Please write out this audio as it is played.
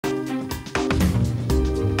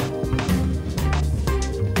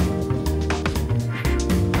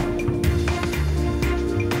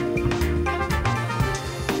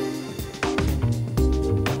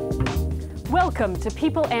Welcome to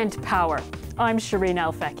People and Power. I'm Shireen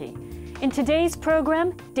Al-Feki. In today's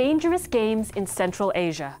program, dangerous games in Central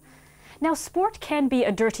Asia. Now, sport can be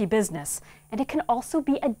a dirty business, and it can also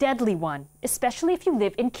be a deadly one, especially if you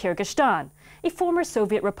live in Kyrgyzstan, a former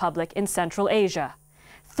Soviet republic in Central Asia.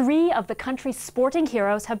 3 of the country's sporting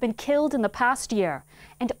heroes have been killed in the past year,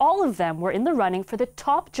 and all of them were in the running for the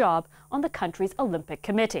top job on the country's Olympic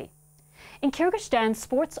Committee. In Kyrgyzstan,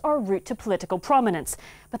 sports are a route to political prominence,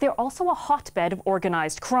 but they're also a hotbed of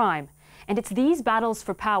organized crime. And it's these battles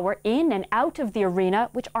for power in and out of the arena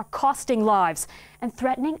which are costing lives and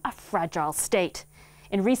threatening a fragile state.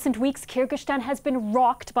 In recent weeks, Kyrgyzstan has been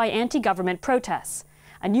rocked by anti-government protests.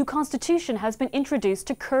 A new constitution has been introduced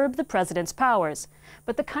to curb the president's powers,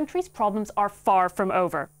 but the country's problems are far from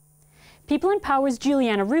over. People in Power's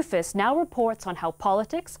Juliana Ruhfus now reports on how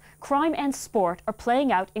politics, crime and sport are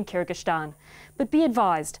playing out in Kyrgyzstan. But be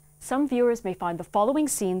advised, some viewers may find the following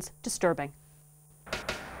scenes disturbing.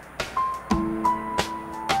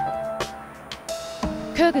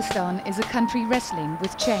 Kyrgyzstan is a country wrestling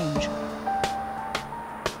with change.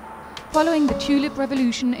 Following the Tulip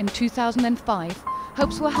Revolution in 2005,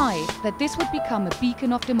 hopes were high that this would become a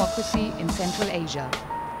beacon of democracy in Central Asia.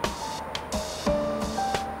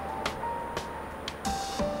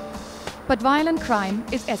 But violent crime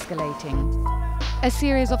is escalating. A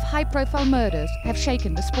series of high-profile murders have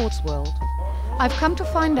shaken the sports world. I've come to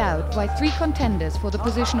find out why 3 contenders for the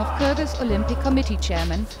position of Kyrgyz Olympic Committee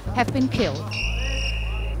chairman have been killed.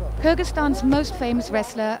 Kyrgyzstan's most famous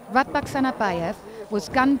wrestler, Ratbak Sanabayev, was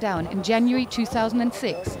gunned down in January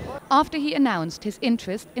 2006 after he announced his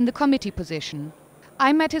interest in the committee position.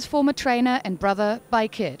 I met his former trainer and brother,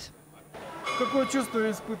 Baykit.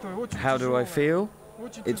 How do I feel?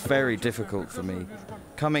 It's very difficult for me.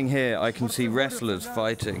 Coming here, I can see wrestlers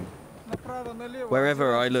fighting.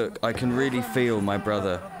 Wherever I look, I can really feel my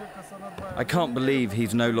brother. I can't believe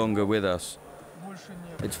he's no longer with us.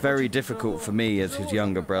 It's very difficult for me as his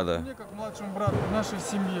younger brother.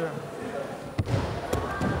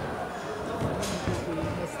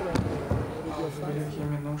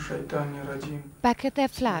 Back at their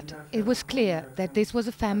flat, it was clear that this was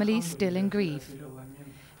a family still in grief.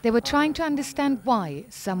 They were trying to understand why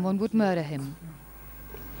someone would murder him.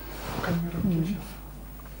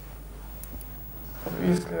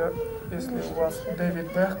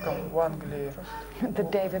 The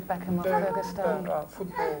David Beckham of Kyrgyzstan.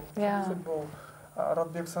 Football. Yeah. Football.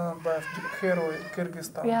 Ratbak Sanabayev, hero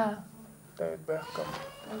Kyrgyzstan. Yeah. David Beckham.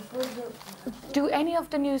 Do any of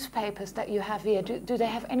the newspapers that you have here, do they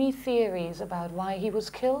have any theories about why he was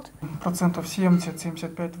killed? 70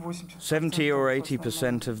 or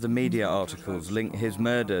 80% of the media articles link his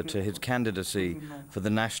murder to his candidacy for the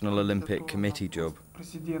National Olympic Committee job.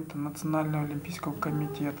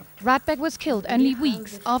 Ratbak was killed only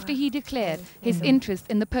weeks after he declared his interest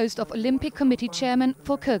in the post of Olympic Committee chairman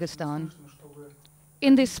for Kyrgyzstan.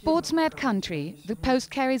 In this sports-mad country, the post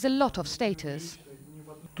carries a lot of status.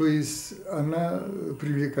 It's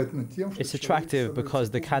attractive because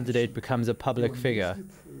the candidate becomes a public figure.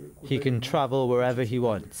 He can travel wherever he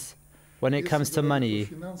wants. When it comes to money,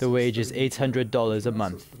 the wage is $800 a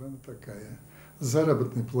month.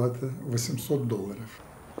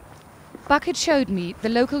 Bucket showed me the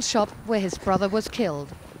local shop where his brother was killed.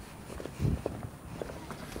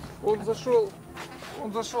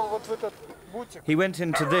 He went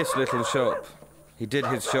into this little shop. He did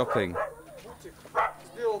his shopping.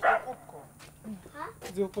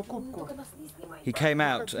 He came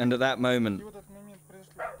out, and at that moment...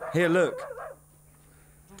 Here, look.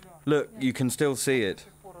 Look, you can still see it.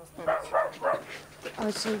 Oh,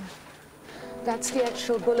 so that's the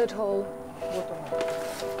actual bullet hole.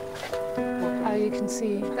 Oh, you can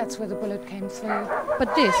see, that's where the bullet came through.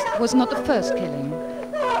 But this was not the first killing.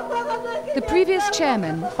 The previous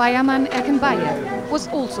chairman, Bayaman Erkenbayev, was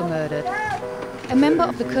also murdered. A member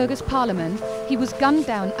of the Kyrgyz parliament, he was gunned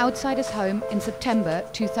down outside his home in September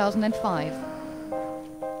 2005.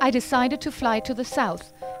 I decided to fly to the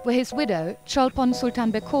south, where his widow, Cholpon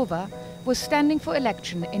Sultanbekova, was standing for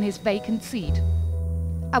election in his vacant seat.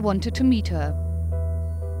 I wanted to meet her.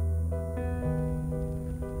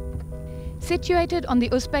 Situated on the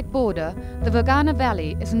Uzbek border, the Fergana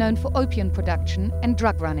Valley is known for opium production and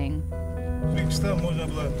drug running.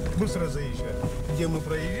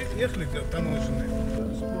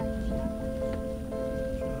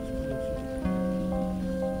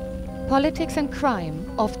 Politics and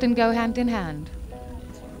crime often go hand in hand.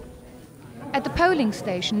 At the polling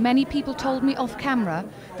station, many people told me off camera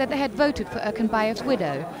that they had voted for Erkenbayev's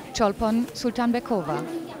widow, Cholpon Sultanbekova.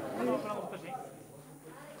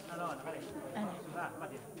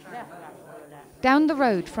 Down the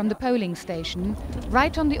road from the polling station,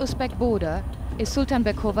 right on the Uzbek border, is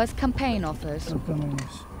Sultanbekova's campaign office.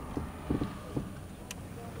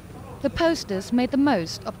 The posters made the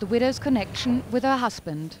most of the widow's connection with her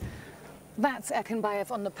husband. That's Erkenbayev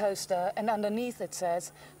on the poster, and underneath it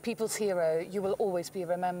says, "People's hero, you will always be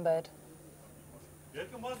remembered."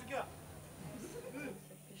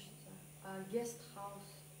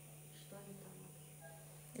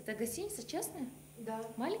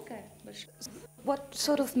 What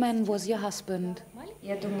sort of man was your husband?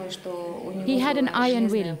 He had an iron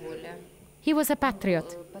will. He was a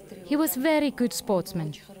patriot. He was very good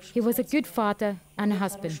sportsman. He was a good father and a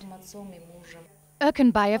husband.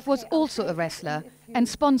 Erkenbayev was also a wrestler and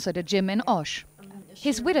sponsored a gym in Osh.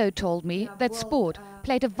 His widow told me that sport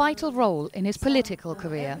played a vital role in his political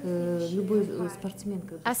career.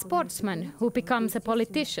 A sportsman who becomes a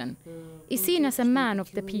politician is seen as a man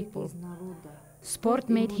of the people. Sport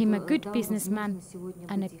made him a good businessman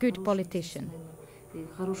and a good politician.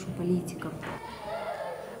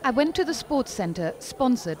 I went to the sports center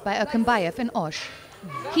sponsored by Erkenbayev in Osh.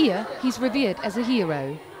 Here, he's revered as a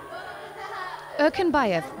hero.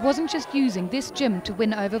 Erkenbayev wasn't just using this gym to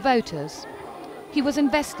win over voters. He was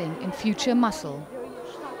investing in future muscle.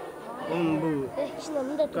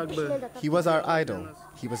 He was our idol.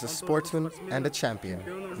 He was a sportsman and a champion.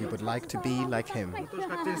 We would like to be like him.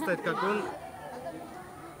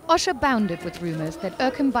 Osh abounded with rumors that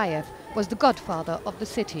Erkenbayev was the godfather of the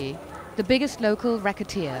city, the biggest local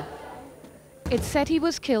racketeer. It's said he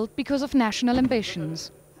was killed because of national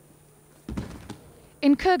ambitions.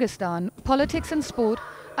 In Kyrgyzstan, politics and sport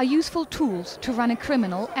are useful tools to run a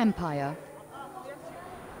criminal empire.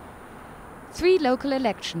 3 local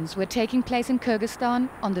elections were taking place in Kyrgyzstan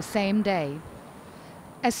on the same day.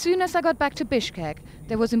 As soon as I got back to Bishkek,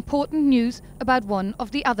 there was important news about one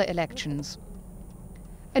of the other elections.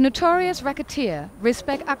 A notorious racketeer,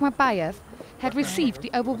 Rizbek Akmatbayev, had received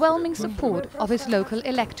the overwhelming support of his local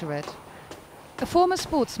electorate. A former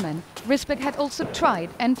sportsman, Rizbek had also tried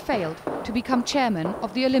and failed to become chairman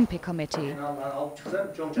of the Olympic Committee.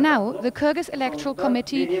 Now, the Kyrgyz Electoral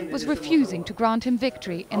Committee was refusing to grant him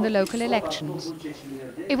victory in the local elections.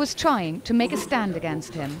 It was trying to make a stand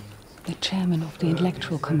against him. The chairman of the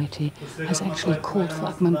electoral committee has actually called for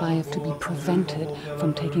Akmatbayev to be prevented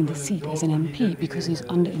from taking the seat as an MP because he's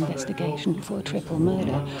under investigation for a triple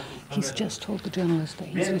murder. He's just told the journalist that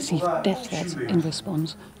he's received death threats in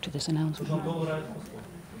response to this announcement.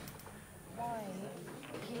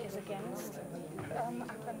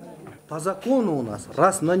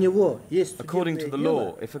 According to the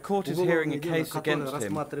law, if a court is hearing a case against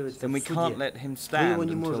him, then we can't let him stand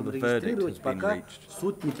until the verdict has been reached.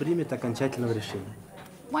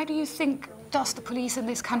 Why do you think does the police in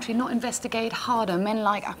this country not investigate harder men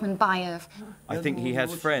like Akmatbayev? I think he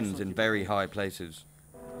has friends in very high places.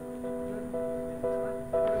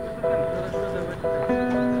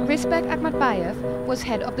 Rizbek Akmatbayev was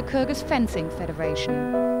head of the Kyrgyz Fencing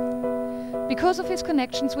Federation. Because of his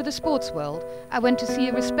connections with the sports world, I went to see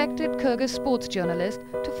a respected Kyrgyz sports journalist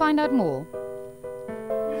to find out more.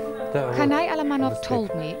 Kanay Alamanov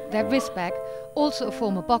told me that Rizbek, also a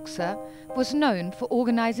former boxer, was known for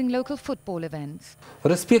organizing local football events.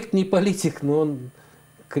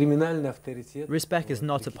 Rizbek is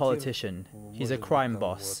not a politician. He's a crime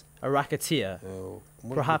boss, a racketeer.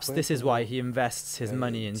 Perhaps this is why he invests his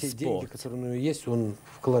money in sport.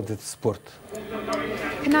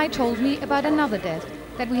 Kanay told me about another death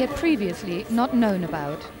that we had previously not known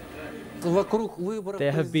about.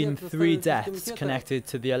 There have been 3 deaths connected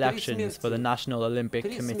to the elections for the National Olympic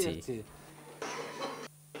Committee.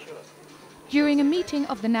 During a meeting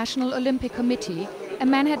of the National Olympic Committee, a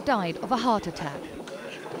man had died of a heart attack.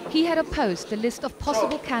 He had opposed the list of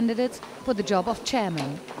possible candidates for the job of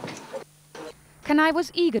chairman. Kanay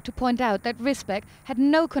was eager to point out that Rizbek had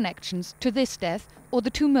no connections to this death or the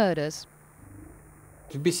 2 murders.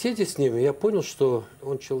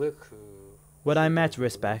 When I met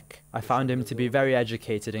Rizbek, I found him to be very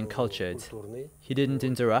educated and cultured. He didn't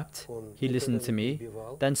interrupt, he listened to me,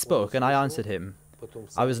 then spoke and I answered him.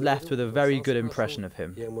 I was left with a very good impression of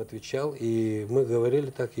him.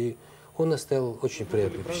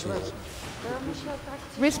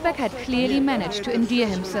 Rizbek had clearly managed to endear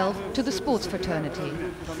himself to the sports fraternity.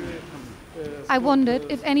 I wondered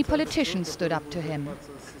if any politicians stood up to him.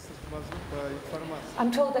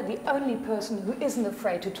 I'm told that the only person who isn't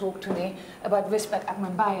afraid to talk to me about Rizbek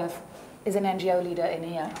Akmatbayev is an NGO leader in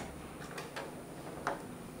here.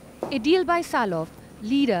 Edil Baysalov,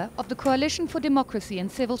 leader of the Coalition for Democracy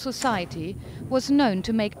and Civil Society, was known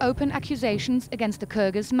to make open accusations against the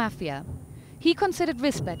Kyrgyz mafia. He considered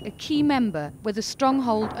Rizbek a key member with a strong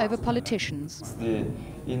hold over politicians. It's the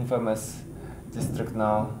infamous district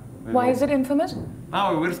now. Why is it infamous?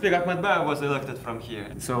 Now, Rizbek Akhmatbayev was elected from here.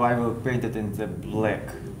 So I will paint it in the black.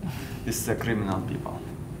 This is a criminal people.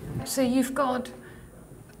 So you've got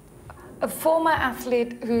a former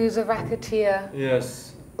athlete who's a racketeer.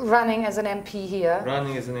 Yes. Running as an MP here.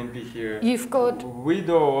 Running as an MP here. You've got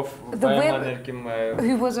widow of the widow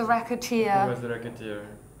who was a racketeer. Who was a racketeer.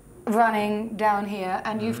 Running down here,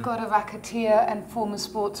 and you've got a racketeer and former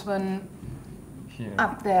sportsman here.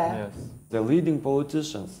 Up there. Yes. The leading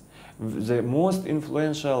politicians, the most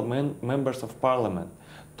influential members of parliament,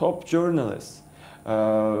 top journalists,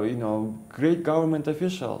 you know, great government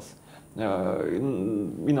officials, you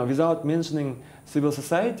know, without mentioning civil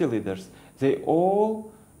society leaders, they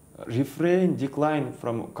all decline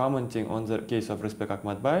from commenting on the case of Rizbek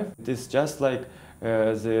Akhmatbayev. It is just like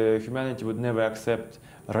the humanity would never accept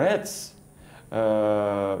rats, you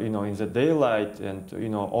know, in the daylight and, you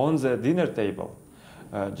know, on the dinner table.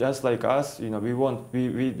 Just like us, you know,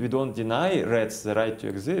 we don't deny rats the right to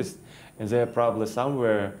exist, and they are probably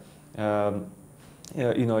somewhere,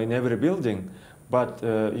 you know, in every building. But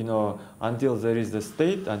you know, until there is the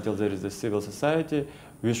state, until there is the civil society,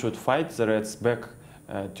 we should fight the rats back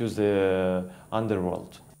to the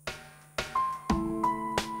underworld.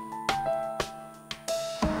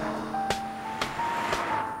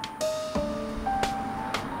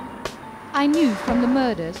 I knew from the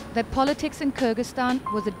murders that politics in Kyrgyzstan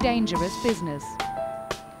was a dangerous business.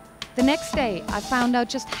 The next day, I found out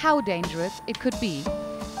just how dangerous it could be.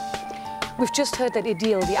 We've just heard that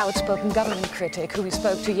Idil, the outspoken government critic who we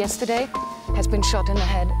spoke to yesterday, has been shot in the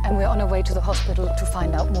head, and we're on our way to the hospital to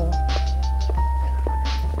find out more.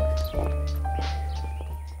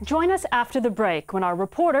 Join us after the break when our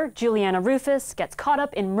reporter, Juliana Ruhfus, gets caught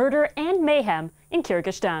up in murder and mayhem in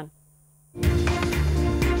Kyrgyzstan.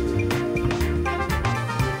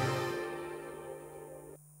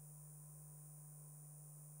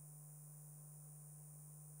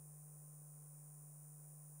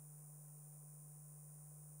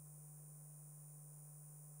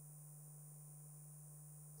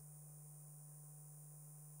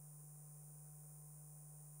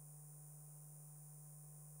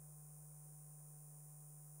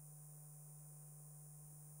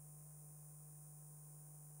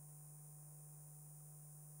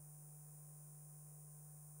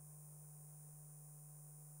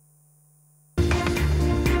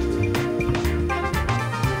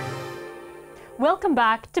 Welcome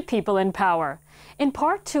back to People in Power. In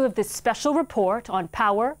part 2 of this special report on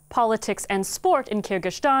power, politics and sport in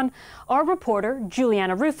Kyrgyzstan, our reporter,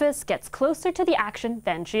 Juliana Ruhfus, gets closer to the action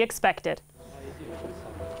than she expected.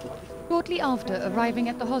 Shortly after arriving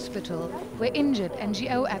at the hospital, where injured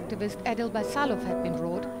NGO activist Edil Baysalov had been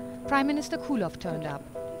brought, Prime Minister Kulov turned up.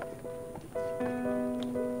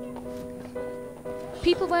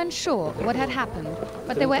 People weren't sure what had happened,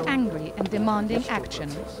 but they were angry and demanding action.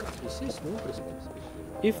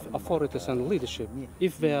 If authorities and leadership,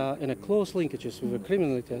 if they are in a close linkages with the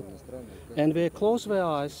criminality, and they close their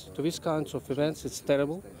eyes to these kinds of events, it's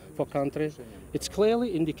terrible for country. It clearly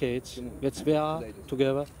indicates that they are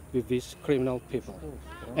together with these criminal people,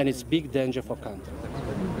 and it's big danger for country.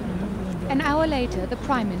 An hour later, the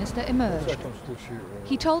Prime Minister emerged.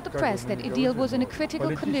 He told the press that Idil was in a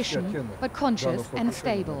critical condition, but conscious and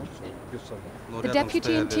stable. The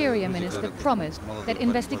Deputy Interior Minister promised that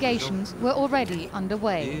investigations were already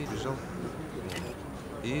underway.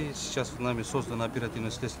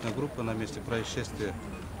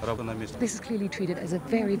 This is clearly treated as a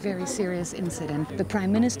very, very serious incident. The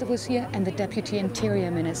Prime Minister was here and the Deputy Interior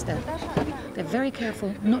Minister. They're very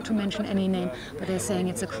careful not to mention any name, but they're saying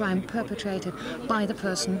it's a crime perpetrated by the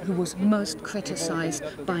person who was most criticized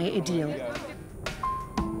by Idil.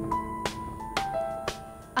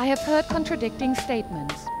 I have heard contradicting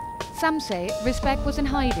statements. Some say Rizbek was in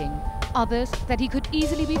hiding, others that he could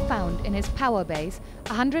easily be found in his power base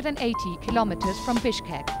 180 kilometers from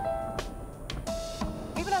Bishkek.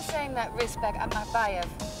 People are saying that Rizbek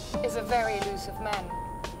Akhmatbayev is a very elusive man.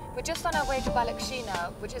 We're just on our way to Balakshi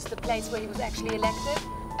now, which is the place where he was actually elected,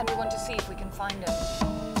 and we want to see if we can find him.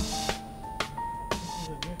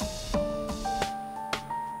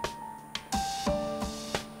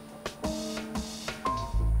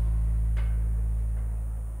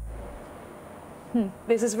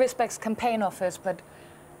 This is Rizbek's campaign office, but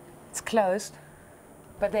it's closed.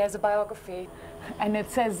 But there's a biography, and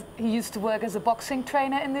it says he used to work as a boxing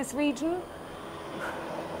trainer in this region.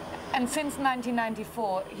 And since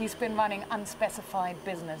 1994, he's been running unspecified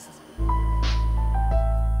business.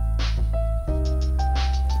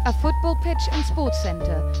 A football pitch and sports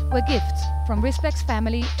centre were gifts from Rizbek's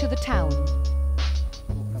family to the town.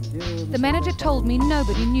 The manager told me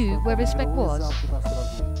nobody knew where Rizbek was.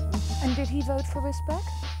 And did he vote for Rizbek?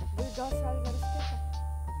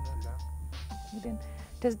 He didn't.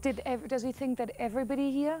 Does he think that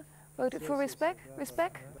everybody here voted for Rizbek?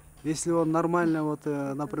 If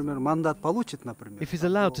he's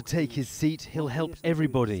allowed to take his seat, he'll help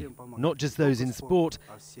everybody, not just those in sport,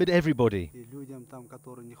 but everybody.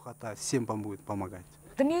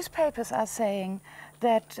 The newspapers are saying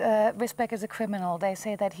that Rizbek is a criminal. They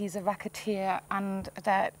say that he's a racketeer and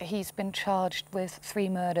that he's been charged with 3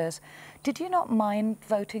 murders. Did you not mind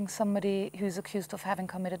voting somebody who's accused of having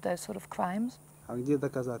committed those sort of crimes?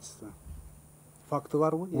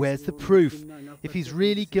 Where's the proof? If he's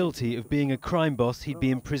really guilty of being a crime boss, he'd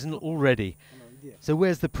be in prison already. So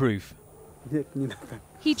where's the proof?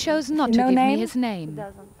 He chose not to give me his name.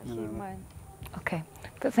 Okay,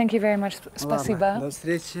 but thank you very much. Спасибо.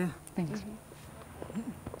 Thanks.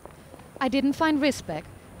 I didn't find Rizbek,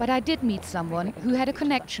 but I did meet someone who had a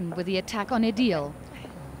connection with the attack on Idil,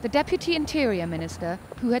 the Deputy Interior Minister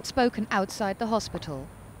who had spoken outside the hospital.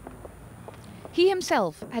 He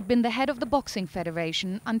himself had been the head of the Boxing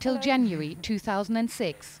Federation until January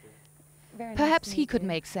 2006. Perhaps he could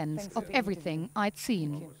make sense of everything I'd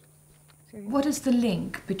seen. What is the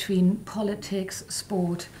link between politics,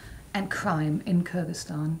 sport and crime in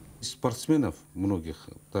Kyrgyzstan? Спортсменов многих,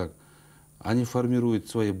 так, они формируют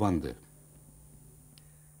свои банды.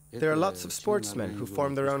 There are lots of sportsmen who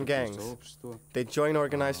form their own gangs. They join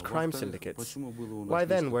organized crime syndicates. Why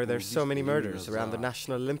then were there so many murders around the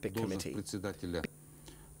National Olympic Committee?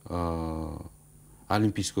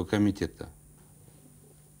 Олимпийского комитета.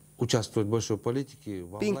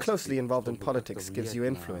 Being closely involved in politics gives you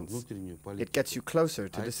influence. It gets you closer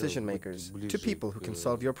to decision makers, to people who can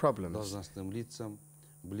solve your problems.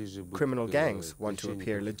 Criminal gangs want to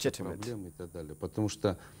appear legitimate.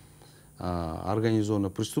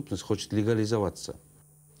 Организованная преступность хочет легализоваться.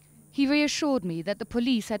 He reassured me that the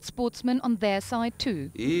police had sportsmen on their side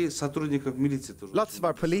too. Lots of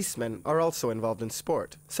our policemen are also involved in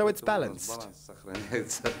sport, so it's balanced.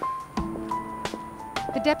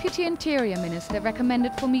 The Deputy Interior Minister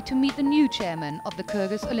recommended for me to meet the new chairman of the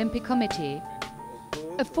Kyrgyz Olympic Committee.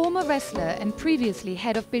 A former wrestler and previously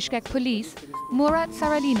head of Bishkek police, Murat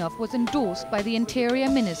Saralinov was endorsed by the Interior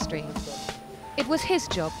Ministry. It was his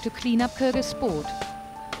job to clean up Kyrgyz sport.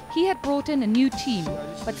 He had brought in a new team,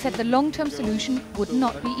 but said the long-term solution would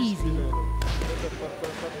not be easy.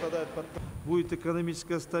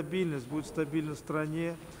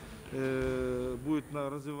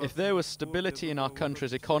 If there was stability in our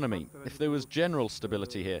country's economy, if there was general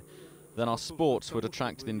stability here, then our sports would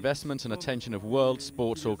attract the investment and attention of world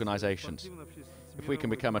sports organizations. If we can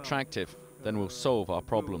become attractive, then we'll solve our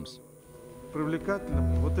problems.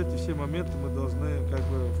 Вот эти все моменты мы должны как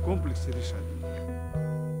бы в комплексе решать.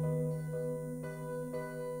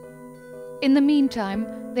 In the meantime,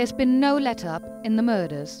 there's been no let-up in the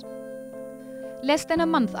murders. Less than a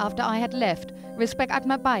month after I had left, Rizbek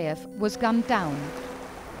Atmabayev was gunned down.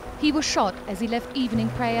 He was shot as he left evening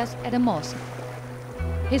prayers at a mosque.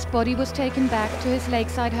 His body was taken back to his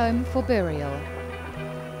lakeside home for burial.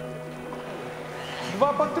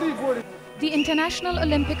 The International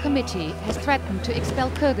Olympic Committee has threatened to expel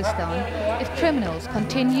Kyrgyzstan if criminals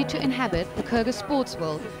continue to inhabit the Kyrgyz sports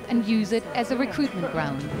world and use it as a recruitment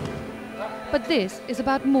ground. But this is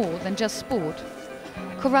about more than just sport.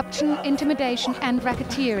 Corruption, intimidation and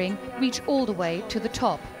racketeering reach all the way to the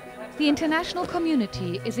top. The international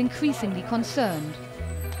community is increasingly concerned.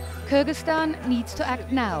 Kyrgyzstan needs to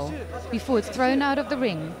act now, before it's thrown out of the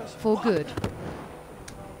ring for good.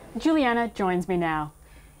 Juliana joins me now.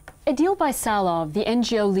 Adil Baysalov, the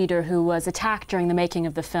NGO leader who was attacked during the making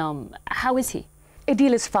of the film, how is he?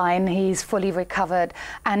 Adil is fine, he's fully recovered,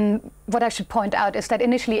 and what I should point out is that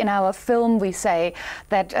initially in our film we say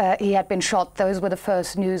that he had been shot. Those were the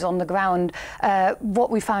first news on the ground.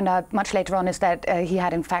 What we found out much later on is that he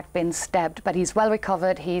had in fact been stabbed, but he's well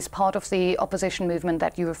recovered. He's part of the opposition movement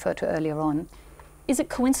that you referred to earlier on. Is it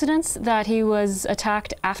coincidence that he was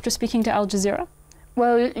attacked after speaking to Al Jazeera?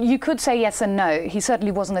 Well, you could say yes and no. He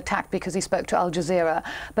certainly wasn't attacked because he spoke to Al Jazeera,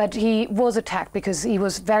 but he was attacked because he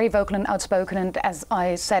was very vocal and outspoken, and as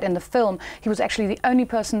I said in the film, he was actually the only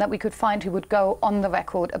person that we could find who would go on the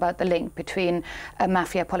record about the link between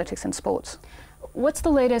mafia, politics and sports. What's the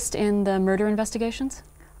latest in the murder investigations?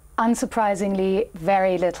 Unsurprisingly,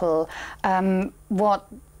 very little. What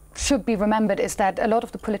should be remembered is that a lot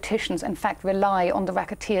of the politicians in fact rely on the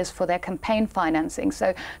racketeers for their campaign financing,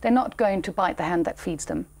 so they're not going to bite the hand that feeds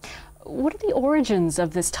them. What are the origins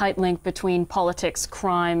of this tight link between politics,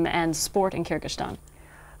 crime, and sport in Kyrgyzstan?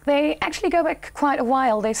 They actually go back quite a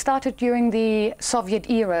while. They started during the Soviet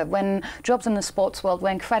era, when jobs in the sports world were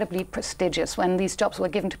incredibly prestigious, when these jobs were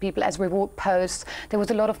given to people as reward posts. There was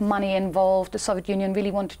a lot of money involved. The Soviet Union really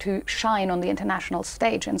wanted to shine on the international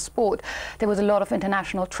stage in sport. There was a lot of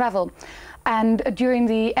international travel. And during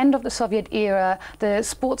the end of the Soviet era, the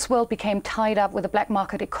sports world became tied up with a black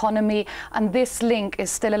market economy, and this link is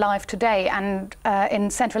still alive today. And in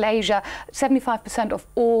Central Asia, 75% of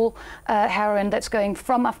all heroin that's going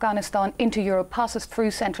from Afghanistan into Europe passes through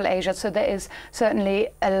Central Asia. So there is certainly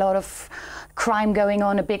a lot of crime going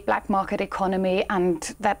on, a big black market economy,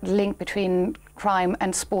 and that link between crime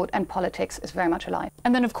and sport and politics is very much alive.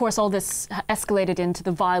 And then, of course, all this escalated into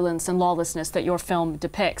the violence and lawlessness that your film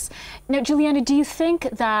depicts. Now, Juliana, do you think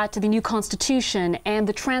that the new constitution and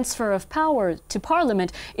the transfer of power to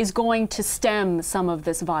parliament is going to stem some of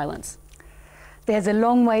this violence? There's a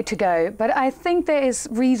long way to go, but I think there is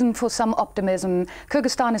reason for some optimism.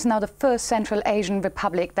 Kyrgyzstan is now the first Central Asian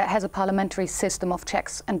republic that has a parliamentary system of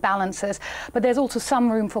checks and balances, but there's also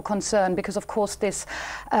some room for concern because, of course, this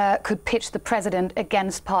could pitch the president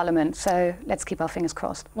against parliament, so let's keep our fingers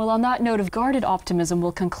crossed. Well, on that note of guarded optimism,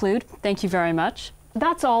 we'll conclude. Thank you very much.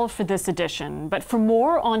 That's all for this edition, but for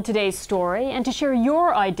more on today's story and to share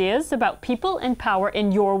your ideas about people and power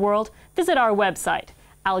in your world, visit our website,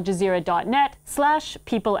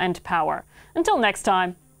 aljazeera.net/people and power. Until next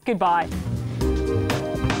time, goodbye.